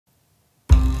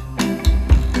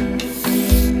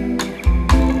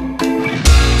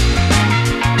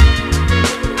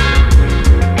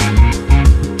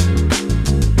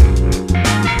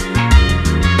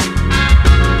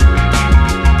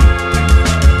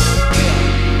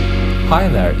Hi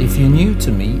there, if you're new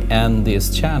to me and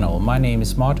this channel, my name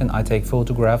is Martin. I take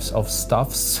photographs of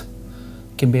stuffs,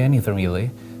 can be anything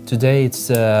really. Today it's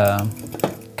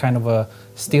kind of a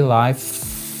still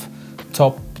life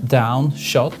top-down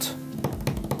shot.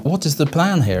 What is the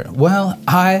plan here? Well,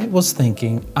 I was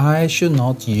thinking I should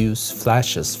not use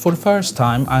flashes. For the first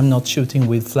time I'm not shooting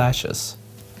with flashes,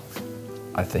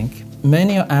 I think.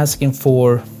 Many are asking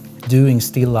for doing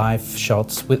still life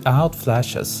shots without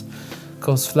flashes,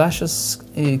 because flashes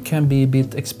can be a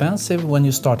bit expensive when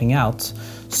you're starting out.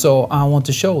 So I want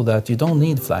to show that you don't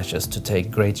need flashes to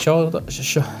take great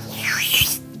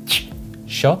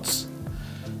shots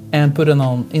and put it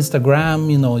on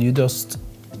Instagram. You know, you just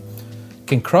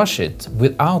can crush it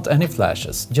without any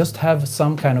flashes. Just have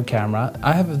some kind of camera.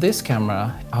 I have this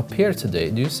camera up here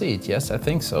today. Do you see it? Yes, I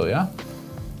think so, yeah.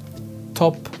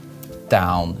 Top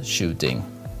down shooting.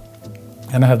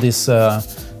 And I have this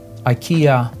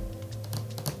IKEA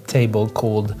table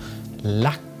called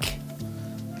Lack.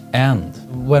 And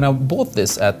when I bought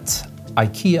this at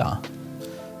IKEA,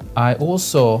 I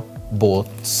also bought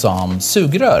some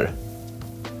sugrör,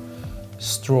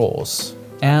 straws.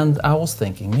 And I was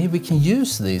thinking maybe we can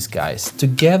use these guys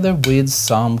together with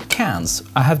some cans.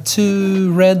 I have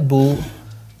two Red Bull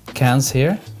cans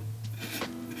here,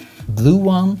 blue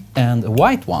one and a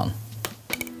white one.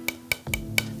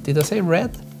 Did I say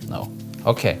red? No.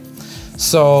 Okay.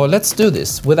 So let's do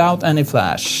this without any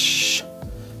flash.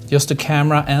 Just a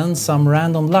camera and some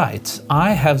random light.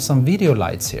 I have some video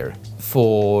lights here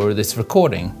for this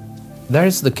recording.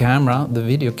 There's the camera, the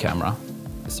video camera.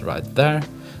 It's right there.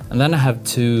 And then I have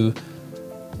two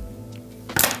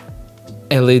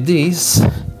LEDs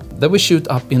that we shoot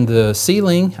up in the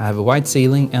ceiling. I have a white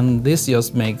ceiling, and this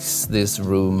just makes this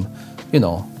room, you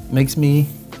know, makes me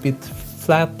a bit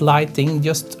flat lighting,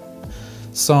 just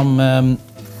some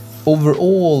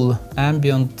overall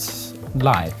ambient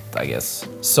light, I guess.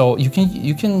 So you can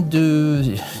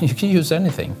use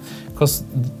anything, because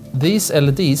these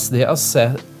LEDs, they are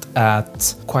set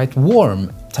at quite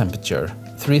warm temperature,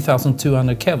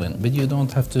 3200 Kelvin, but you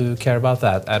don't have to care about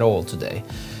that at all today.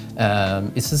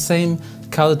 It's the same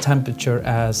color temperature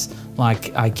as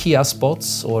like IKEA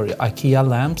spots or IKEA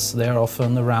lamps. They're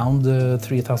often around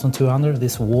 3200.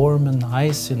 This warm and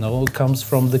nice, you know, comes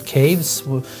from the caves,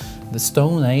 the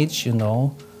Stone Age, you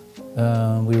know.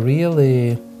 We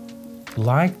really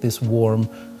like this warm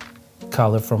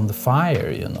color from the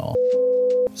fire, you know.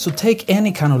 So take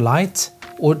any kind of light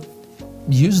or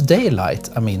use daylight.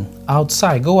 I mean,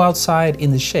 outside, go outside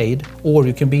in the shade, or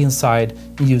you can be inside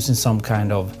using some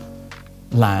kind of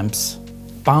lamps.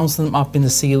 Bounce them up in the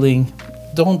ceiling.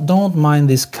 Don't mind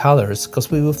these colors, because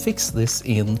we will fix this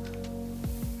in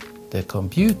the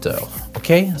computer.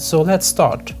 Okay, so let's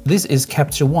start. This is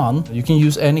Capture One. You can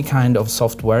use any kind of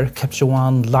software. Capture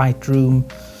One, Lightroom,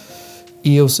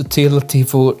 EOS Utility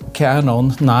for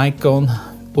Canon, Nikon,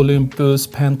 Olympus,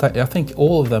 Penta. I think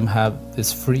all of them have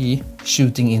this free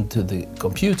shooting into the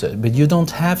computer, but you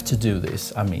don't have to do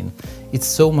this. I mean, it's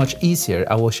so much easier.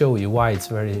 I will show you why it's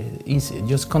very easy.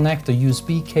 Just connect a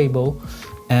USB cable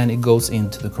and it goes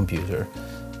into the computer.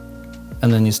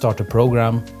 And then you start a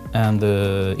program and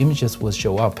the images will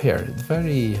show up here. It's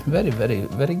very, very, very,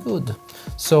 very good.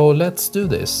 So let's do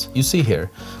this. You see here,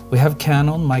 we have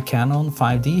Canon, my Canon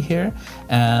 5D here.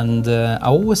 And I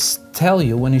always tell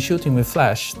you when you're shooting with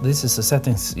flash, this is the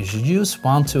settings you should use: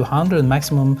 1:200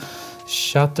 maximum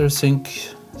shutter sync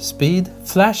speed,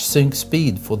 flash sync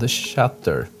speed for the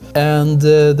shutter. And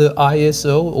the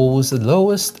ISO always the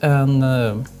lowest, and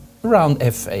around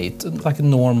f8, like a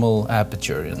normal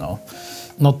aperture, you know.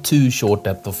 Not too short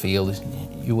depth of field,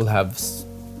 you will have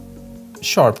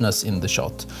sharpness in the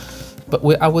shot. But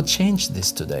I would change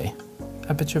this today.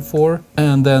 Aperture 4,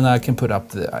 and then I can put up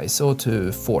the ISO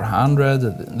to 400.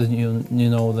 You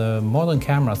know, the modern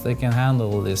cameras, they can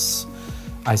handle this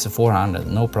ISO 400,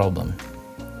 no problem.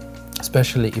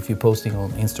 Especially if you're posting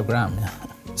on Instagram.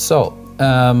 So,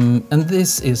 and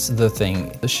this is the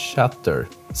thing, the shutter.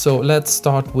 So let's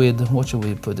start with, what should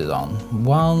we put it on?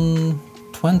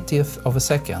 1/20th of a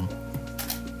second.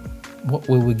 What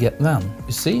will we get then?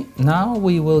 You see, now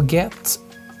we will get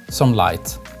some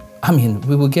light. I mean,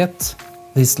 we will get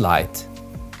this light.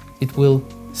 It will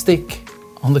stick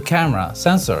on the camera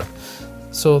sensor.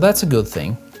 So that's a good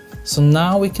thing. So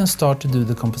now we can start to do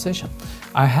the composition.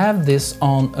 I have this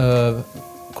on a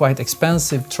quite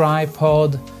expensive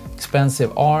tripod,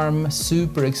 expensive arm,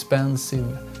 super expensive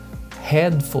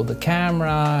head for the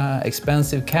camera,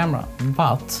 expensive camera.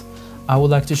 But I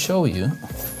would like to show you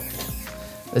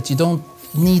that you don't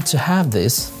need to have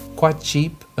this. Quite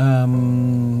cheap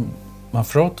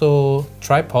Manfrotto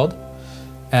tripod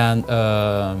and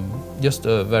just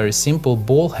a very simple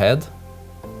ball head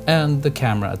and the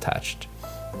camera attached.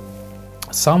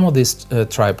 Some of these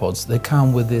tripods, they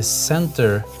come with this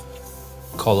center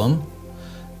column,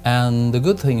 and the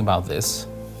good thing about this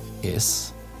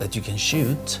is that you can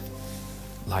shoot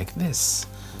like this.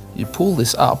 You pull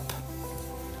this up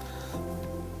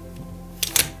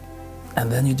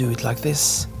and then you do it like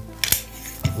this,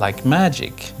 like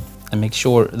magic, and make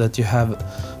sure that you have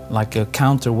like a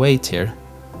counterweight here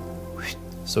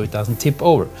so it doesn't tip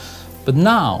over. But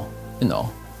now, you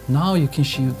know, now you can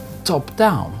shoot top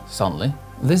down suddenly.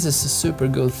 This is a super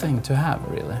good thing to have,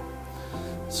 really.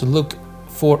 So look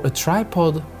for a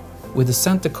tripod with a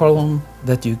center column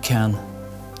that you can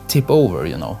tip over,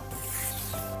 you know.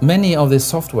 Many of these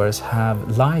softwares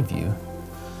have live view,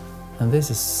 and this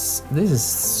is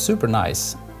super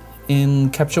nice. In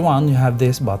Capture One you have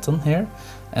this button here,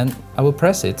 and I will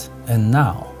press it, and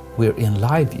now we're in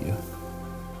live view.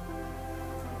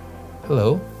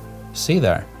 Hello, see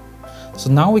there? So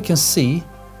now we can see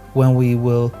when we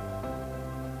will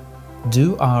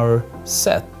do our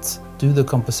set, do the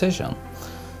composition.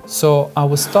 So I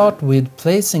will start with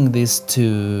placing these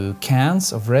 2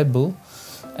 cans of Red Bull,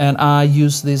 and I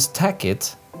use this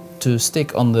tacket to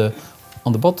stick on the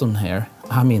bottom here,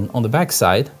 I mean on the back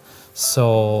side,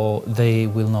 so they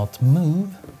will not move.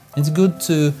 It's good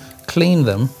to clean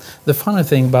them. The funny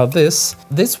thing about this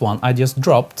one I just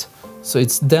dropped, so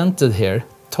it's dented here,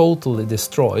 totally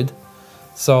destroyed.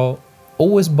 So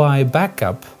always buy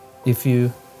backup if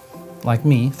you, like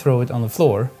me, throw it on the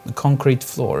floor, the concrete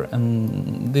floor,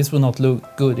 and this will not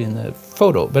look good in a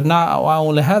photo. But now I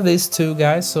only have these 2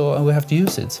 guys, so we have to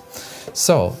use it.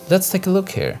 So let's take a look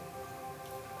here.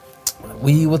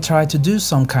 We will try to do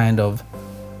some kind of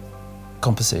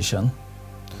composition.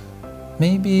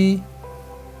 Maybe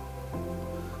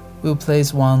we'll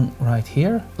place one right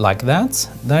here, like that.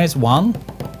 There is one.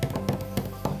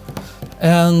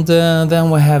 And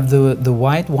then we have the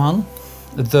white one,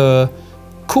 the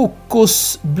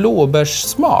kokos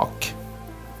blåbärssmak.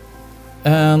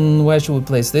 And where should we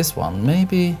place this one?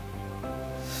 Maybe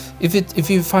if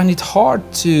you find it hard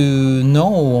to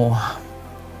know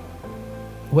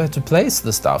where to place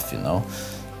the stuff, you know,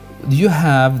 you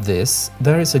have this,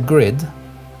 there is a grid,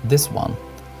 this one,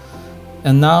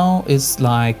 and now it's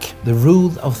like the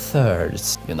rule of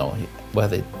thirds, you know, where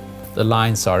the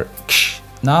lines are.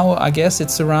 Now I guess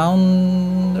it's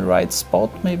around the right spot.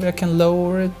 Maybe I can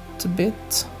lower it a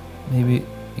bit. Maybe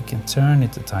you can turn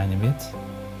it a tiny bit.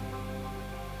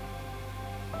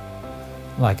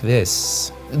 Like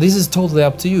this. This is totally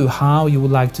up to you how you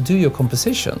would like to do your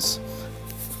compositions.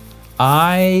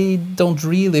 I don't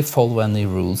really follow any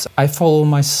rules. I follow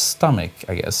my stomach,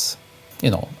 I guess.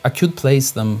 You know, I could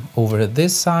place them over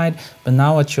this side, but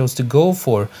now I chose to go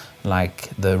for like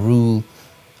the rule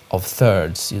of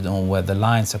thirds, you know, where the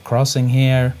lines are crossing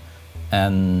here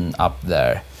and up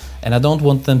there. And I don't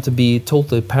want them to be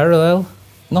totally parallel,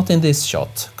 not in this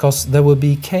shot, because there will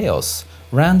be chaos,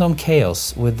 random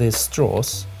chaos with these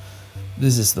straws.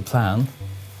 This is the plan.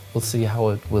 We'll see how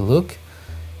it will look.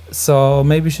 So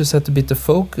maybe we should set a bit of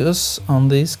focus on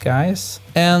these guys.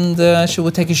 And should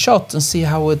we take a shot and see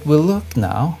how it will look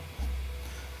now?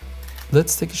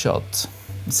 Let's take a shot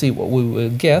and see what we will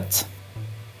get.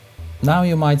 Now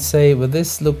you might say, well,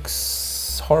 this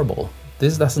looks horrible.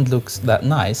 This doesn't look that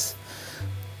nice.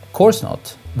 Of course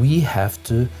not. We have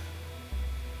to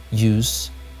use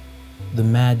the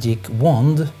magic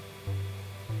wand,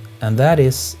 and that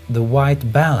is the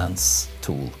white balance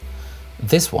tool.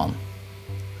 This one.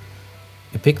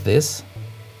 You pick this,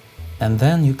 and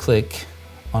then you click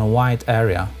on a white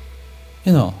area.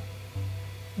 You know,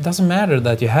 it doesn't matter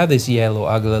that you have this yellow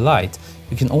ugly light.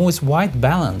 You can always white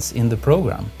balance in the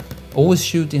program. Always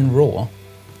shoot in RAW,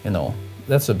 you know,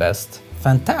 that's the best.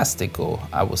 Fantastico,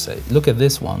 I would say. Look at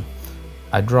this one.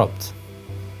 I dropped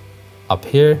up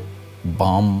here,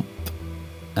 bump,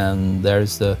 and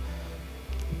there's the...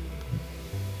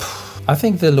 I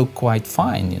think they look quite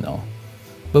fine, you know.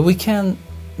 But we can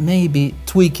maybe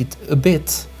tweak it a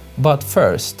bit. But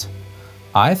first,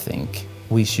 I think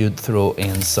we should throw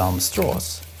in some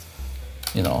straws,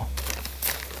 you know.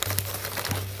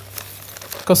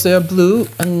 Because they are blue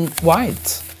and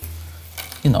white,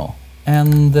 you know,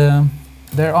 and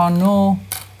there are no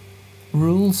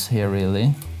rules here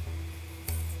really.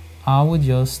 I would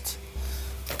just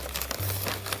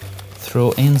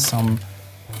throw in some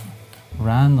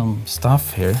random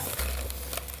stuff here.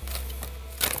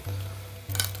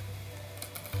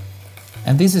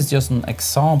 And this is just an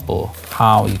example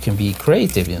how you can be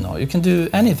creative, you know. You can do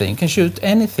anything, you can shoot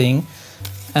anything,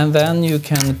 and then you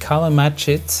can color match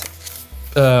it.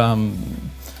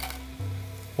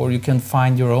 or you can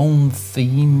find your own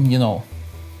theme, you know,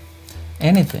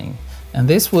 anything. And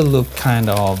this will look kind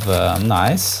of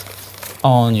nice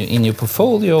on in your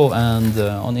portfolio and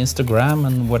on Instagram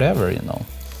and whatever, you know.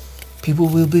 People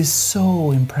will be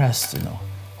so impressed, you know.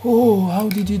 Oh, how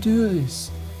did you do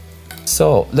this?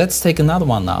 So let's take another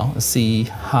one now and see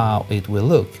how it will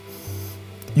look.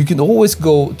 You can always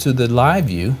go to the live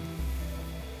view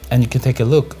and you can take a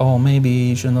look. Oh, maybe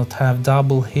you should not have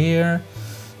double here.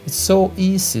 It's so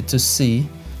easy to see.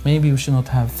 Maybe we should not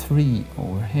have 3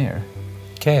 over here.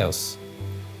 Chaos.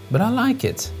 But I like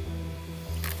it.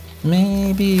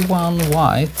 Maybe 1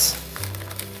 white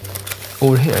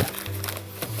over here.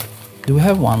 Do we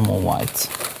have 1 more white?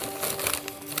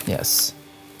 Yes.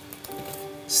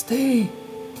 Stay,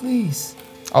 please.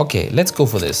 Okay, let's go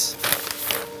for this.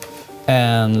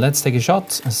 And let's take a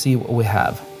shot and see what we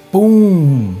have.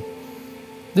 Boom!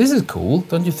 This is cool,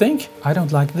 don't you think? I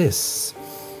don't like this.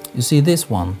 You see this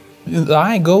one? The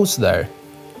eye goes there.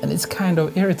 And it's kind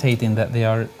of irritating that they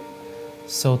are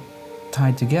so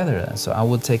tied together. So I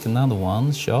would take another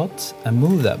one shot and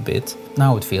move that bit.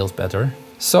 Now it feels better.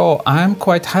 So I'm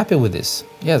quite happy with this.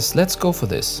 Yes, let's go for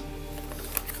this.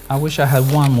 I wish I had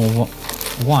 1 more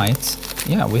white.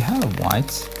 Yeah, we have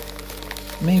white.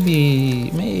 Maybe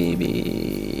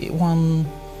 1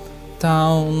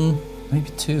 down, maybe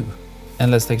 2.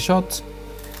 And let's take a shot.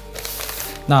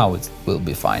 Now it will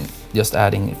be fine. Just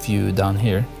adding a few down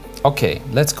here. Okay,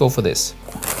 let's go for this.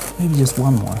 Maybe just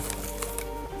 1 more.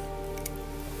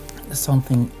 There's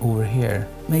something over here.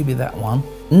 Maybe that one.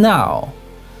 Now,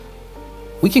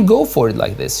 we can go for it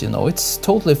like this, you know. It's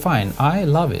totally fine. I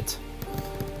love it.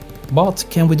 But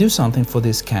can we do something for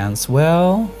these cans?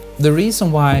 Well, the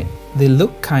reason why they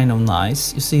look kind of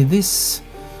nice, you see this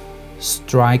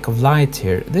strike of light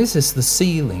here, this is the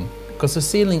ceiling, because the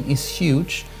ceiling is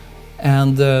huge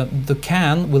and the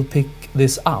can will pick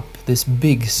this up, this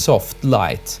big soft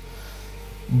light.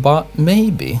 But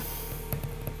maybe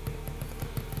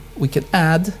we can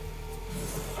add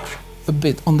a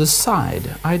bit on the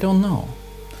side, I don't know.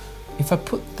 If I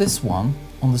put this one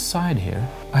on the side here,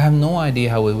 I have no idea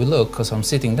how it will look because I'm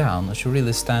sitting down. I should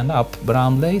really stand up, but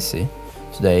I'm lazy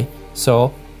today,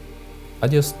 so I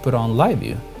just put on live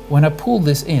view. When I pull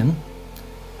this in,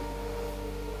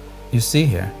 you see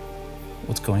here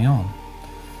what's going on.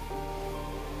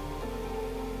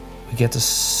 We get a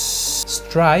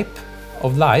stripe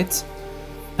of light,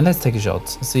 and let's take a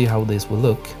shot and see how this will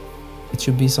look. It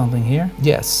should be something here.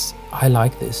 Yes, I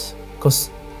like this, because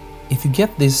if you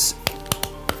get this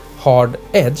hard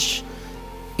edge,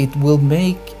 it will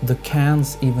make the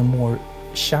cans even more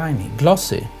shiny,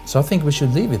 glossy. So I think we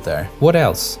should leave it there. What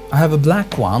else? I have a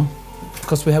black one,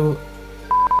 because we have a...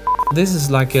 This is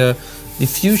like a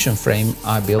diffusion frame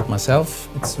I built myself.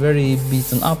 It's very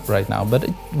beaten up right now, but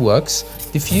it works.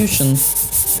 Diffusion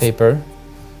paper.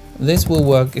 This will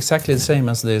work exactly the same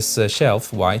as this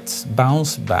shelf white.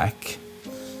 Bounce back.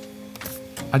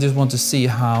 I just want to see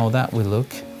how that will look.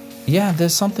 Yeah,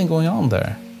 there's something going on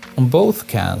there. On both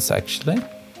cans, actually.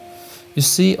 You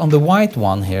see on the white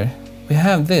one here, we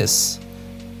have this.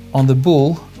 On the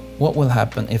bull, what will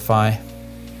happen if I...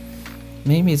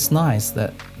 Maybe it's nice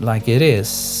that like it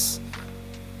is,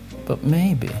 but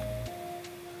maybe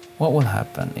what will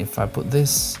happen if I put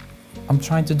this? I'm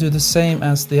trying to do the same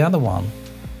as the other one.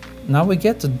 Now we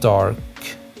get the dark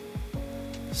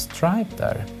stripe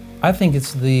there. I think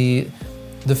it's the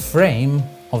frame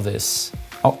of this.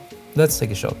 Oh, let's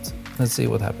take a shot. Let's see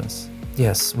what happens.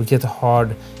 Yes, we get a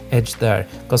hard edge there,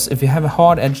 because if you have a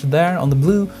hard edge there on the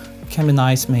blue, it can be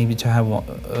nice maybe to have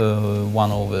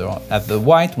one over at the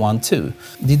white one too.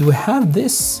 Did we have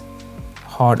this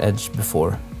hard edge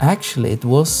before? Actually, it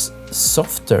was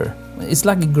softer. It's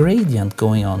like a gradient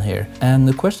going on here. And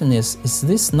the question is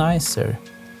this nicer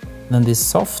than this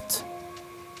soft?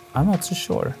 I'm not so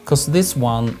sure, because this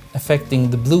one affecting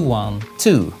the blue one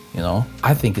too, you know.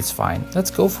 I think it's fine.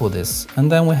 Let's go for this. And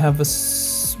then we have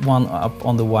one up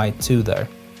on the white too there.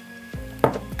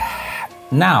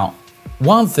 Now,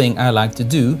 one thing I like to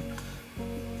do,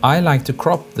 I like to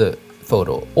crop the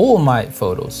photo, all my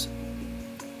photos.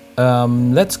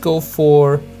 Let's go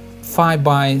for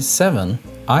 5:7.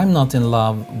 I'm not in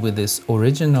love with this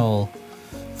original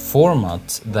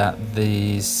format that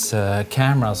these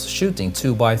cameras shooting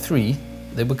 2:3.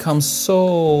 They become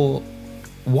so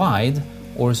wide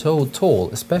or so tall,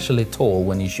 especially tall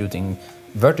when you're shooting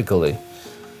vertically.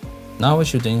 Now we're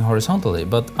shooting horizontally,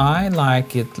 but I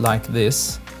like it like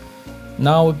this.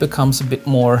 Now it becomes a bit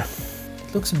more,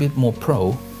 it looks a bit more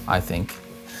pro, I think.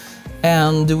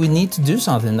 And do we need to do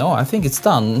something? No, I think it's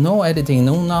done. No editing,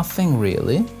 no nothing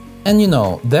really. And you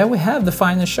know, there we have the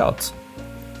final shot.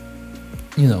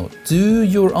 you know, do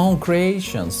your own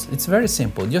creations. It's very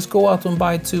simple. Just go out and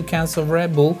buy 2 cans of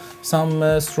Red Bull,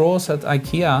 some straws at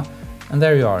IKEA, and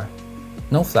there you are.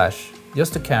 No flash,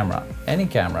 just a camera, any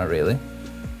camera really,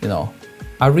 you know.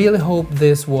 I really hope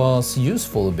this was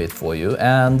useful a bit for you,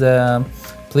 and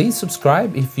please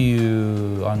subscribe if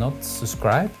you are not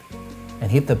subscribed, and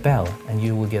hit the bell and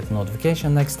you will get a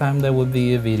notification next time there will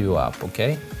be a video up,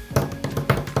 okay?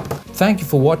 Thank you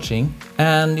for watching,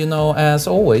 and you know, as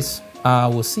always, I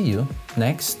will see you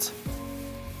next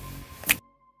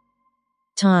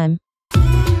time.